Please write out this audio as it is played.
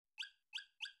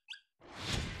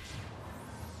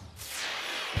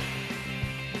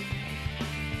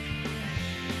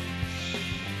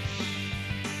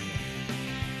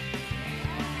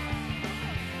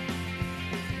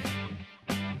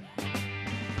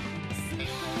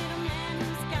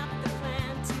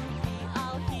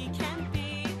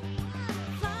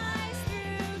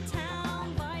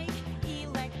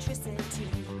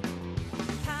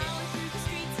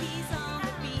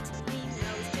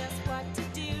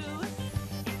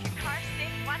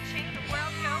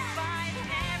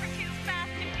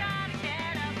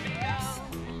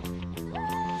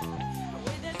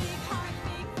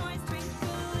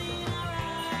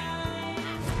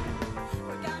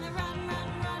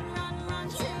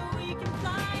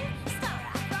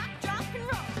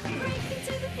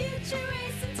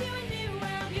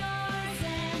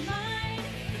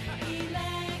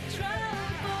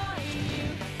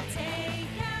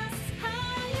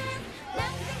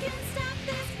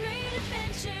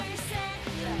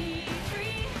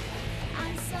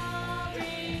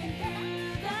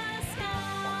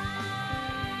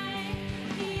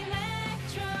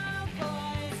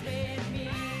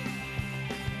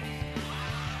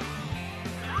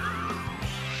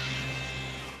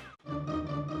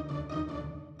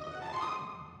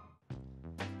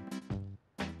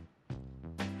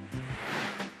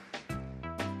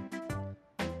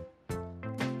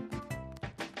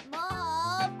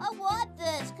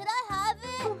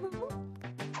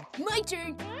My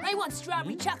turn. I want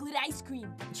strawberry chocolate ice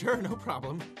cream. Sure, no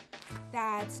problem.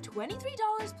 That's $23,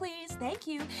 please. Thank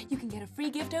you. You can get a free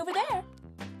gift over there.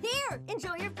 Here,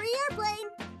 enjoy your free airplane.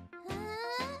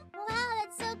 Wow,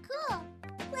 that's so cool.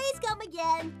 Please come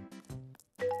again.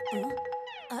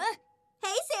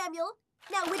 Hey, Samuel.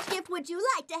 Now, which gift would you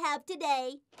like to have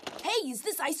today? Hey, is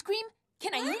this ice cream?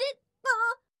 Can I eat it? No,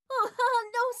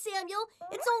 Samuel.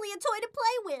 It's only a toy to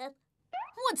play with.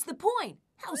 What's the point?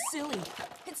 How silly.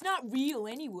 It's not real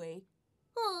anyway.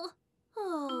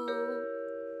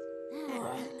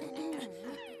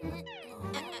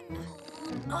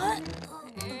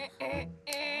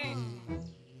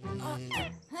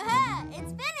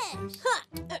 It's finished.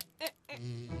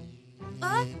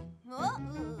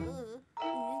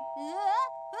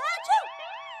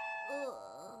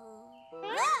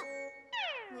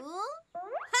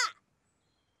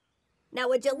 Now,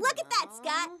 would you look at that,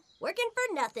 Scott? Working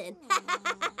for nothing.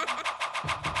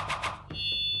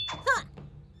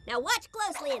 Now watch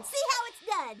closely and see how it's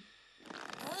done.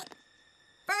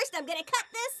 First, I'm gonna cut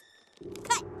this.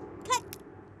 Cut!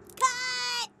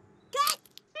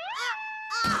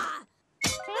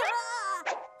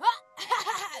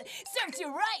 Serves you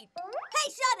right. Hey,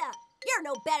 shut up! You're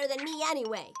no better than me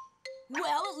anyway.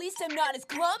 Well, at least I'm not as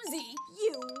clumsy.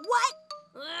 You what?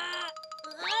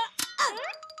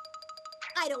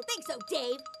 I don't think so,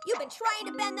 Dave. You've been trying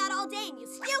to bend that all day and you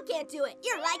still can't do it.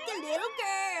 You're like a little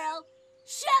girl.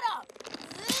 Shut up!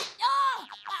 Oh,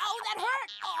 ow, that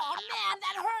hurt! Oh, man,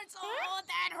 that hurts! Oh,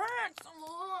 that hurts!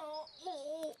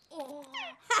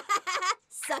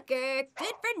 Sucker,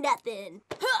 good for nothing.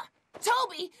 Huh.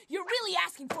 Toby, you're really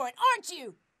asking for it, aren't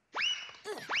you?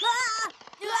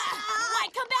 Why,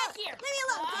 come back here! Leave me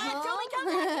alone, Dave. Toby, come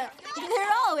back here!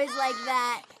 They're always like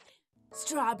that.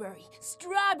 Strawberry,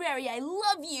 strawberry, I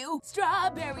love you!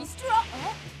 Strawberry,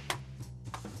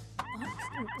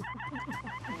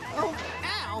 Oh,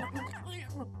 ow!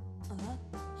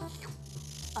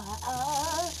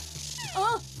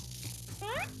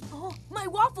 Oh, my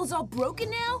waffle's all broken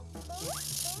now?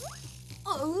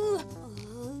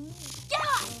 Get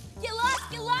lost! Get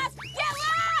lost! Get lost! Get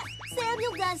lost!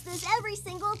 Samuel does this every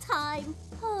single time.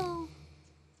 Oh.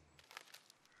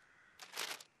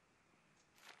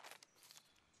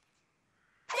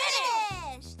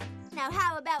 Finished! Now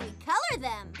how about we color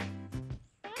them?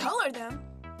 Color them?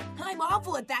 I'm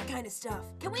awful at that kind of stuff.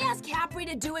 Can we ask Capri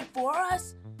to do it for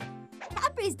us?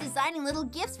 Capri's designing little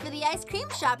gifts for the ice cream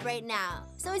shop right now,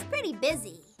 so he's pretty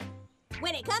busy.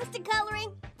 When it comes to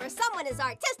coloring, for someone as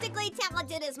artistically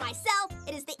talented as myself,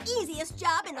 it is the easiest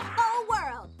job in the whole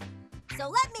world. So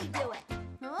let me do it.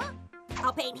 Huh?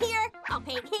 I'll paint here, I'll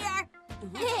paint here.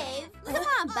 Dave, come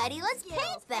on, buddy, let's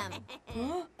paint them.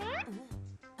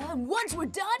 Once we're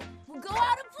done, we'll go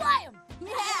out and fly them.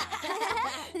 Yeah.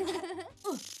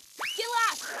 Get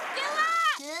lost! Get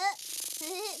lost!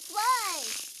 Fly!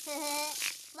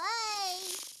 Fly!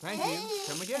 Thank you.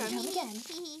 Come again. Come again.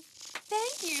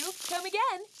 Thank you. Come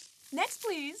again. Next,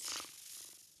 please.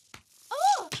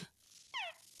 Oh!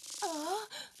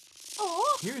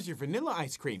 Here's your vanilla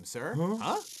ice cream, sir.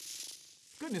 Huh?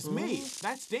 Goodness me,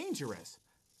 that's dangerous.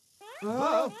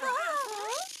 Ow!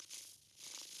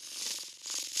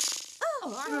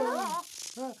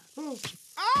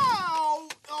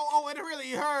 Oh, it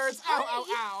really hurts. Ow, ow,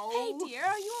 ow. Hey, dear,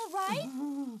 are you all right?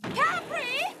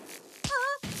 Capri!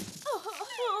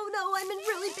 Oh, no, I'm in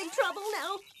really big trouble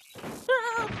now.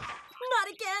 Not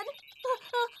again.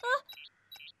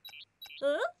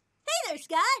 Hey there,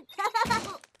 Scott.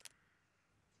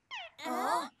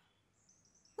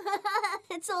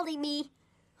 It's only me.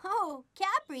 Oh,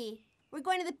 Capri, we're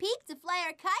going to the peak to fly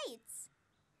our kites.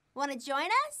 Want to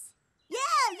join us?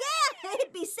 Yeah,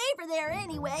 it'd be safer there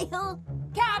anyway.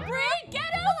 Capri,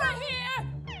 get over here!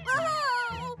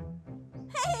 Oh!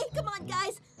 Hey, come on,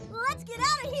 guys. Let's get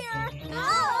out of here.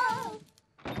 Oh!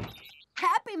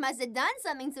 Capri must have done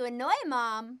something to annoy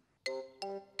Mom.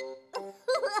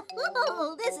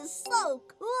 Oh, this is so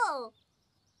cool.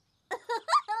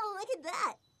 Look at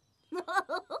that.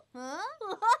 Huh?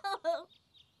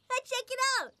 Hey, check it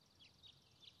out.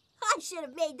 I should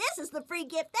have made this as the free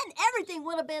gift. Then everything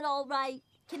would have been all right.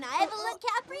 Can I have a look,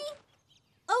 Capri?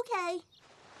 Okay.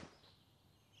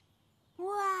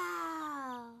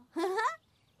 Wow.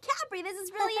 Capri, this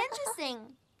is really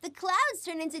interesting. The clouds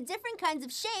turn into different kinds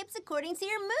of shapes according to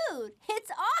your mood. It's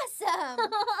awesome.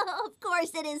 Of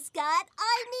course it is, Scott.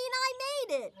 I made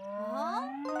it. Huh?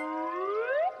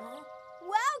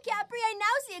 Wow, Capri, I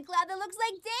now see a cloud that looks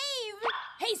like Dave.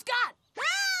 Hey, Scott!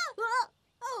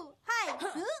 Oh, hi.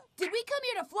 Did we come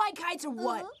here to fly kites or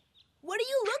what? What are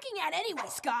you looking at anyway,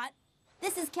 Scott?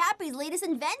 This is Capri's latest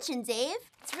invention, Dave.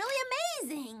 It's really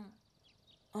amazing.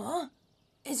 Huh?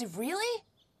 Is it really?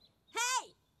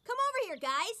 Hey, come over here,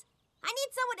 guys. I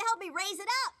need someone to help me raise it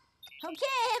up.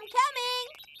 Okay, I'm coming.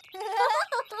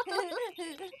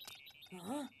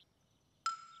 Huh?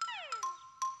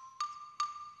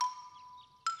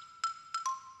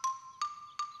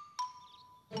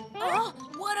 Oh,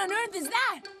 what on earth is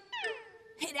that?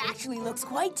 It actually looks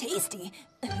quite tasty.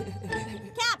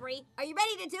 Capri, are you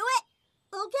ready to do it?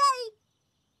 Okay.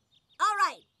 All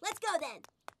right, let's go then.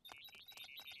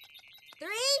 3,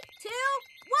 2,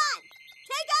 1,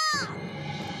 take off!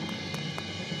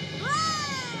 Whoa!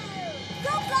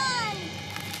 Go fly!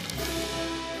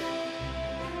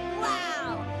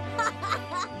 Wow!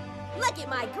 Look at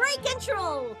my great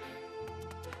control!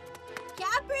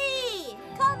 Capri!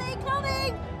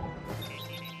 Coming!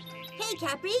 Hey,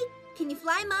 Capri, can you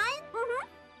fly mine? Mm-hmm.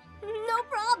 No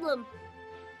problem.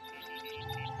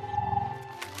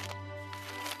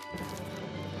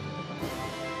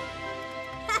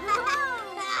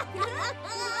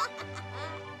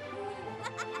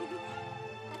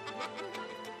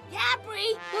 Capri!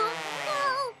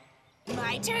 Oh,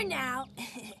 My turn now.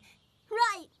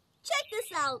 right, check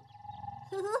this out.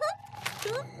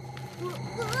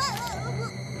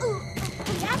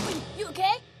 Capri, you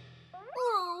okay?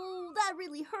 Oh, that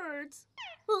really hurts.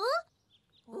 Huh?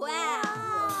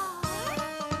 Wow.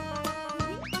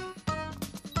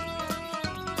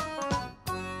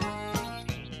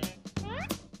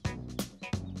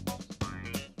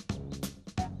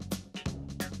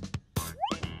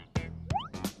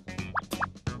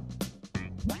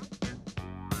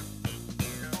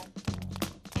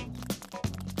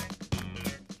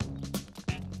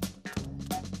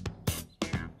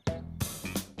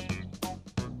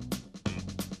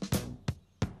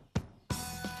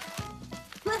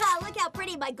 Look how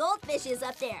pretty my goldfish is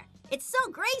up there. It's so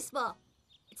graceful.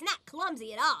 It's not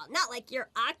clumsy at all, not like your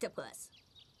octopus.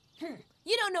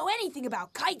 You don't know anything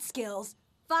about kite skills.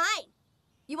 Fine.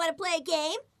 You want to play a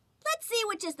game? Let's see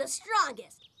which is the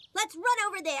strongest. Let's run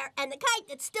over there, and the kite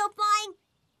that's still flying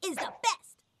is the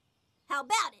best. How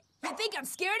about it? You think I'm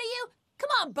scared of you? Come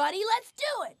on, buddy, let's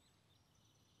do it.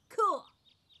 Cool.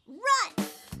 Run!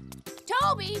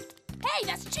 Toby! Hey,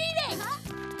 that's cheating!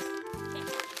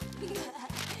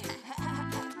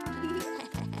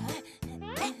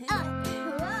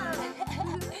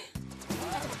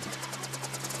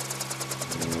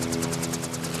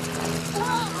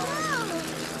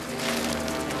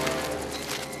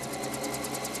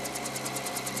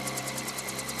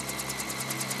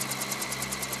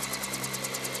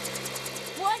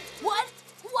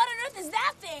 What on earth is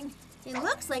that thing? It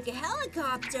looks like a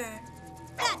helicopter.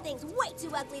 That thing's way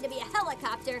too ugly to be a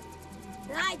helicopter.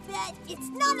 I bet it's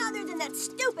none other than that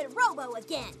stupid Robo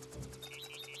again.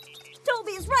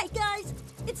 Toby is right, guys.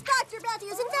 It's Dr.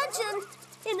 Matthew's invention.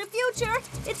 In the future,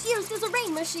 it's used as a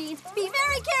rain machine. Be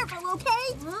very careful,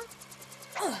 okay?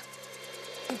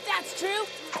 If that's true,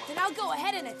 then I'll go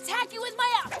ahead and attack you with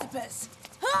my octopus.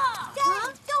 Ha!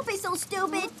 Guys, don't be so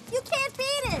stupid. You can't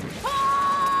beat it.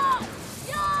 Ha!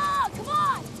 Yeah!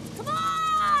 Come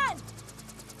on!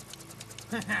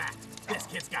 This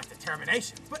kid's got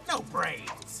determination, but no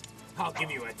brains. I'll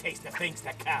give you a taste of things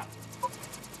to come.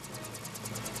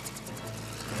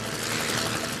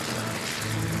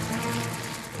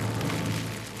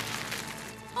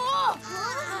 Oh!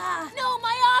 No,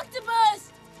 my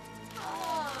octopus!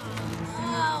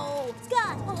 Oh!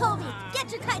 Scott, Toby,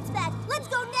 get your kites back. Let's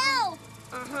go now.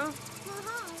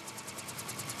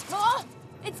 Oh!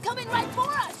 It's coming right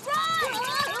for us! Run!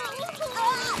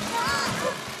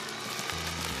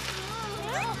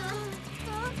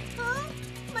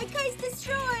 My kite's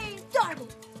destroyed. Darn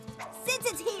it. Since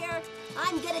it's here,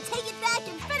 I'm gonna take it back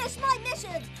and finish my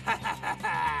mission.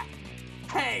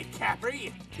 Hey,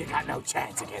 Capri, you got no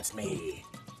chance against me.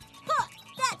 Huh,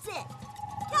 that's it.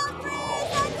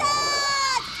 Capri's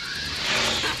attack!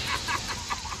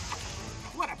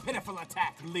 What a pitiful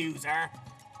attack, loser.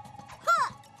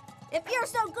 Huh! If you're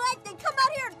so good, then come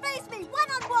out here and face me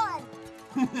one-on-one.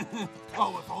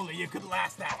 Oh, if only you could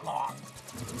last that long.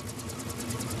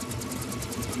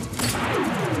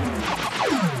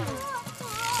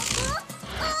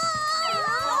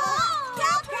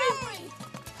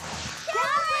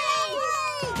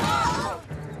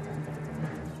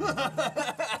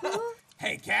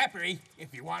 Hey, Capri,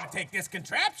 if you want to take this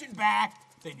contraption back,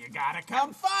 then you gotta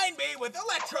come find me with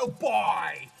Electro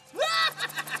Boy. Ha!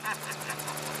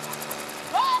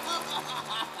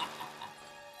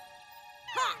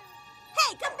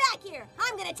 Hey, come back here.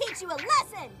 I'm gonna teach you a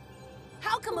lesson.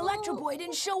 How come Electro Boy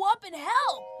didn't show up and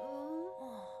help?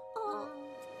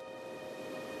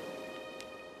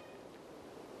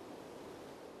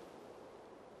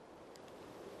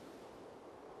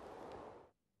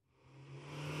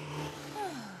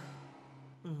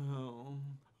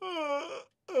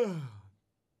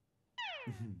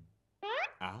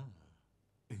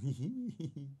 You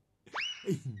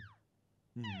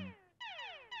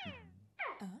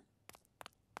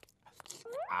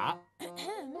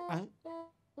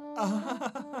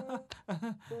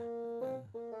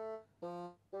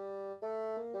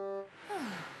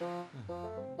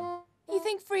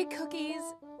think free cookies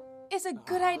is a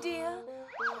good idea?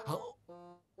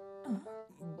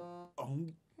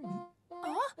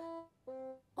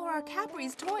 Or are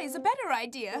Capri's toys a better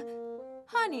idea?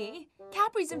 Honey,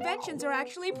 Capri's inventions are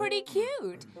actually pretty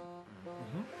cute.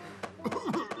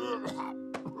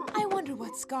 I wonder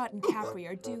what Scott and Capri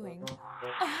are doing.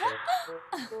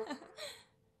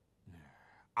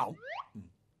 Ow.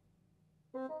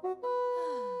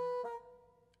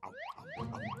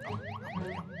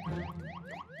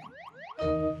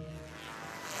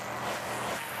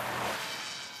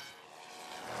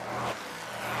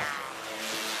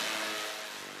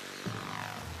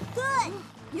 Good!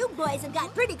 You boys have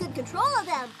got pretty good control of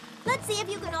them. Let's see if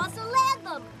you can also land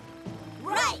them.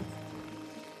 Right!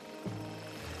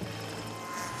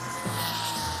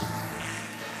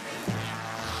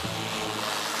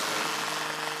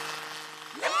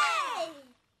 Yay!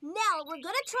 Now we're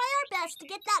gonna try our best to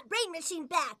get that brain machine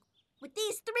back with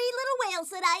these 3 little whales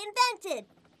that I invented.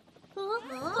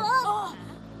 Oh.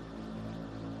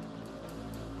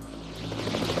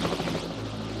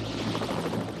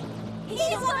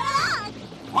 He's back!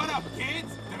 What up,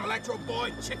 kids? Did Electro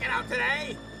Boy chicken out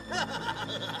today?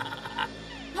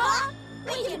 Huh?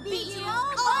 We can beat you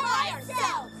all by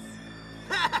ourselves!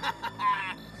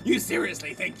 You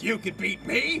seriously think you could beat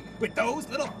me with those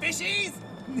little fishies?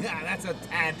 That's a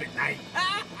tad bit nice.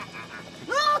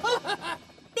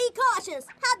 Be cautious.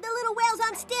 Have the little whales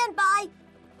on standby.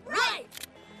 Right!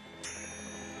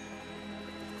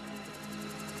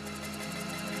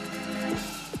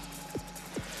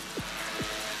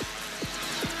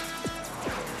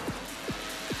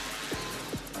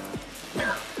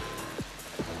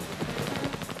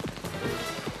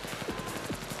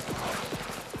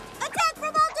 Attack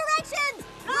from all directions!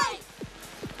 Right!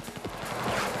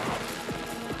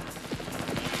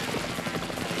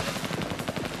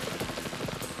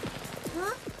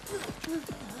 Huh?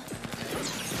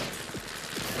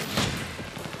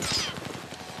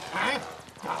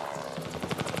 Huh?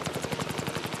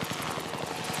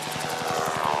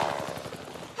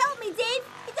 Help me, Dave!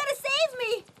 You gotta save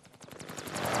me!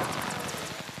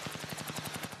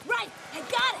 Right, I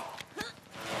got it.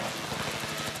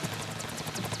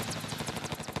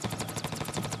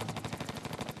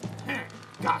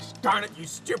 Gosh darn it, you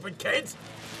stupid kids!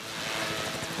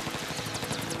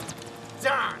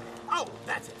 Darn it! Oh,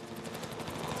 that's it.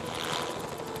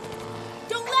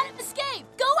 Don't let him escape.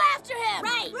 Go after him.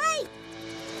 Right! Right!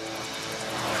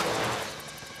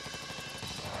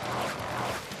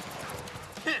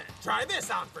 Try this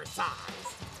on for size.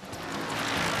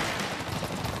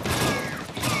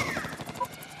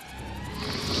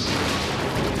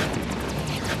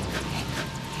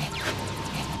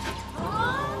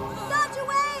 Dodge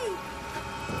away!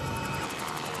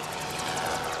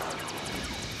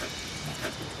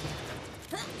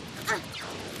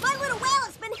 My little whale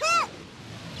has been hit!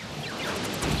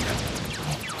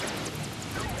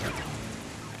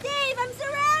 Dave, I'm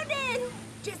surrounded!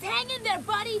 Just hang in there,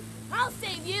 buddy. I'll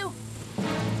save you.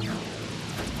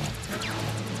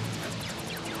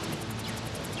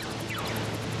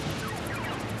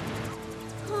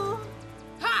 Huh?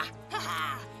 Ha! Ha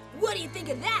ha! What do you think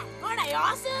of that? Aren't I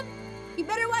awesome? You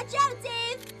better watch out,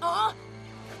 Dave! Uh.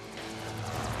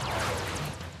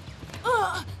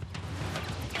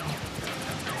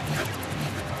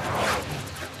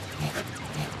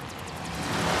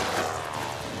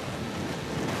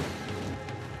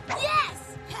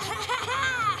 Yes!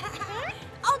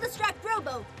 I'll distract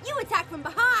Robo. You attack from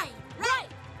behind. Right!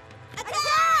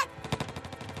 Attack!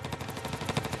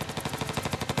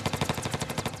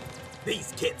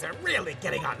 These kids are really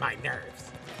getting on my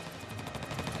nerves.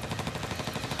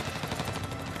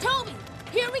 Toby,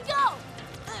 here we go!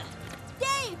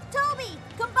 Dave, Toby,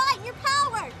 combine your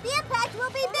power. The impact will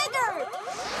be bigger.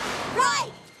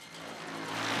 Right!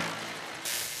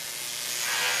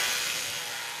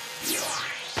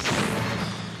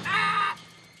 Ah!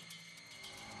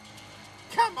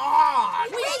 Come on!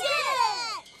 We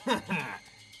did it!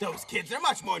 Those kids are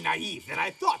much more naive than I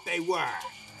thought they were.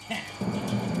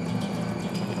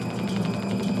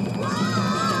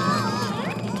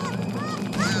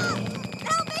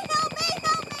 Help me, help me,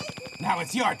 help me! Now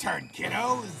it's your turn,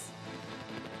 kiddos.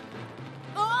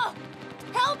 Oh!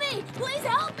 Help me! Please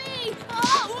help me!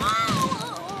 Oh!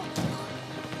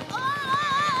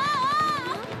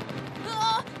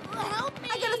 Help me!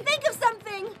 I gotta think of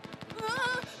something.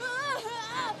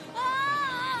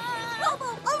 Robo,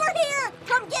 over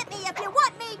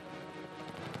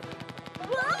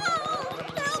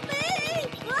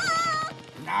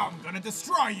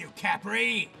destroy you,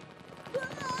 Capri!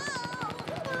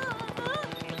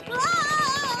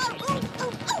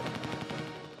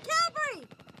 Capri!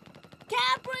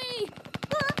 Capri!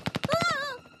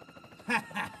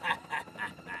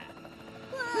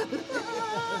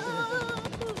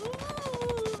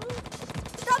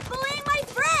 Stop bullying my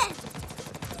friend!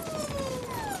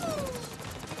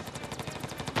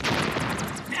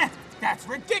 That's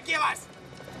ridiculous!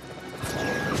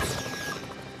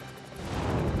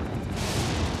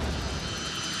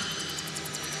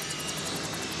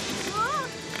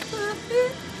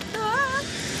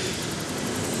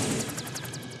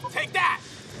 Take that!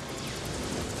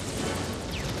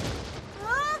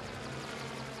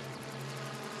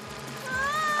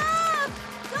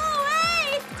 Go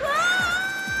away!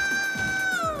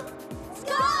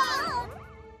 Stop!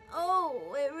 Oh,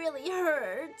 it really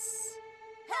hurts.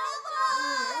 Help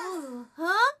us!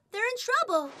 Huh? They're in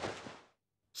trouble.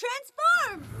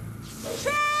 Transform!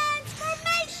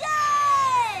 Transformation!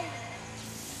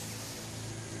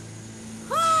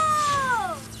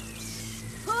 Oh!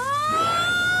 Oh!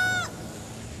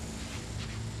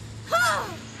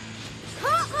 Oh!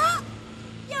 Oh!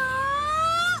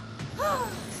 Yeah! Oh!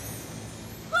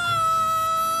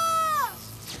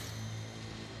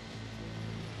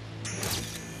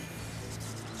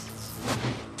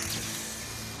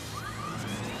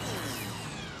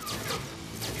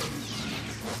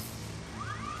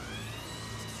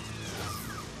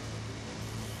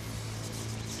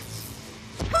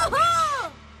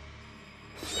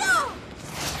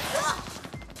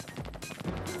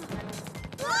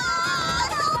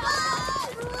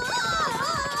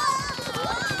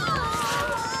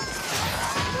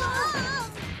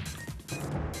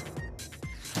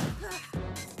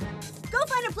 Go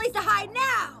find a place to hide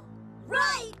now!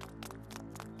 Right!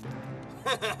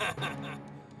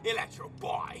 Electro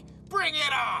Boy, bring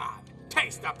it on!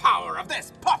 Taste the power of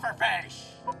this pufferfish!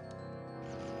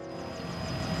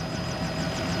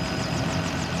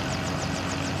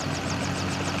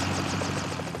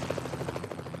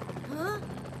 Huh?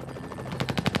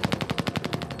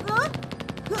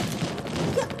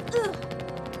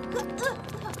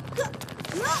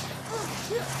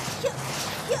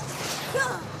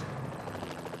 Huh?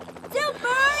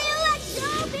 Super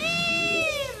Electro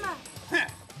Beam!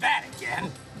 That again?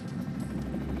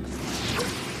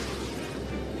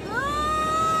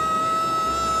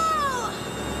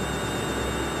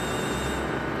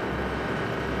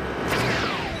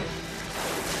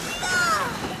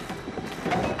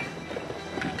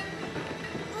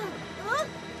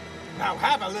 Now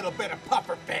have a little bit of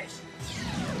pufferfish.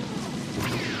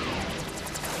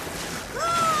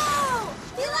 Oh!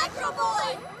 Electro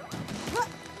Boy!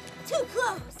 Too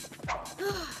close.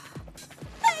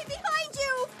 Hey, behind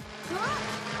you!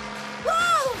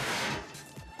 Whoa!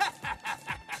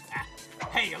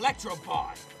 Hey, Electro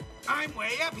Boy, I'm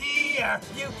way up here.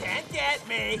 You can't get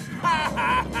me. Ha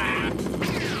ha ha!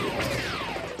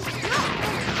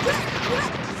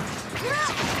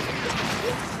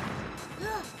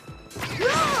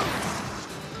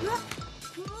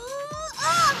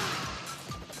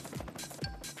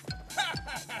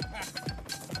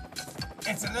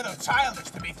 It's a little childish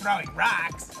to be throwing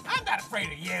rocks. I'm not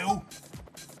afraid of you.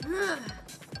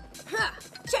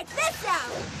 Check this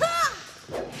out!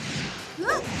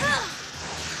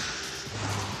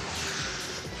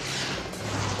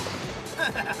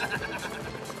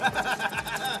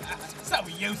 So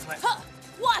useless. Huh!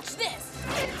 Watch this!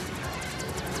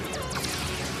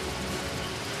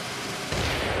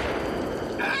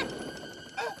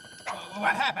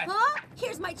 What happened? Huh?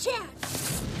 Here's my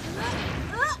chance.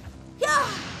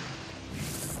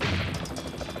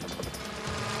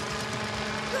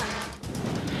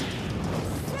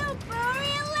 Super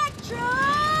Electro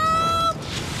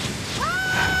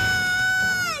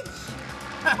Punch!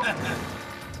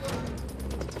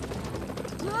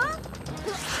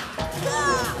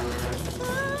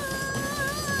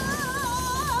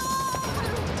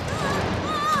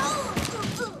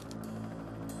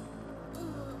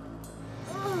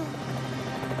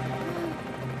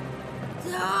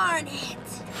 Darn it!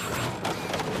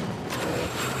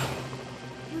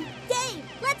 Dave,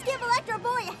 let's give Electro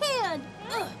Boy a hand!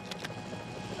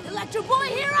 Electro Boy,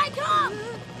 here I come!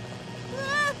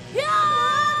 Yeah!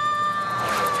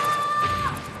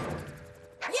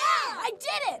 I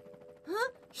did it! Huh?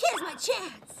 Here's my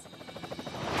chance!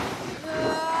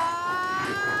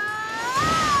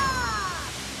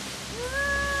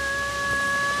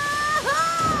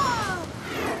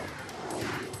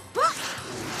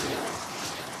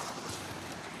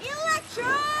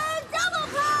 Electro Double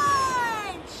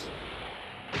Punch!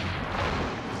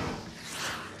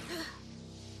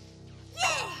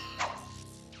 Yeah!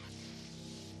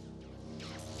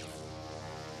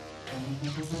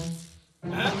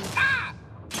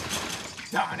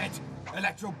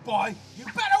 Electro Boy. You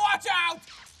better watch out!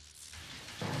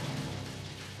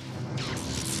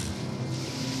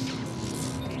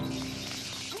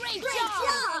 Great Great job!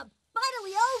 job!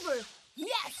 Finally over!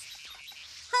 Yes!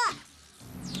 Ha!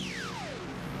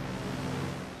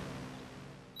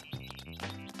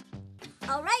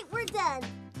 All right, we're done.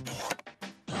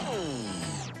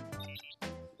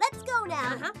 Let's go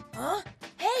now. Huh?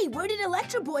 Hey, where did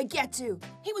Electro Boy get to?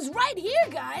 He was right here,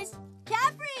 guys.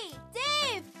 Capri!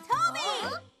 Dave! Toby!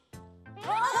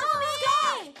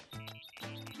 Toby!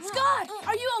 Scott,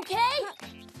 are you okay?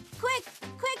 Quick,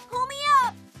 pull me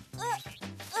up!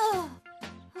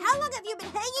 How long have you been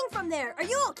hanging from there? Are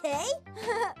you okay?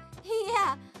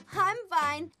 Yeah, I'm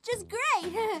fine. Just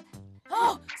great.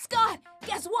 Oh, Scott,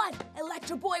 guess what?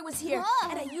 Electro Boy was here, Whoa.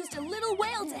 and I used a little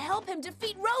whale to help him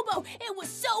defeat Robo. It was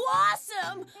so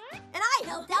awesome! And I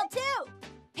helped out too.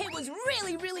 It was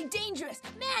really, really dangerous.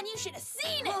 Man, you should have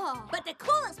seen it. But the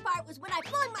coolest part was when I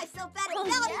flung myself at it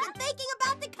without even thinking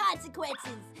about the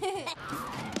consequences.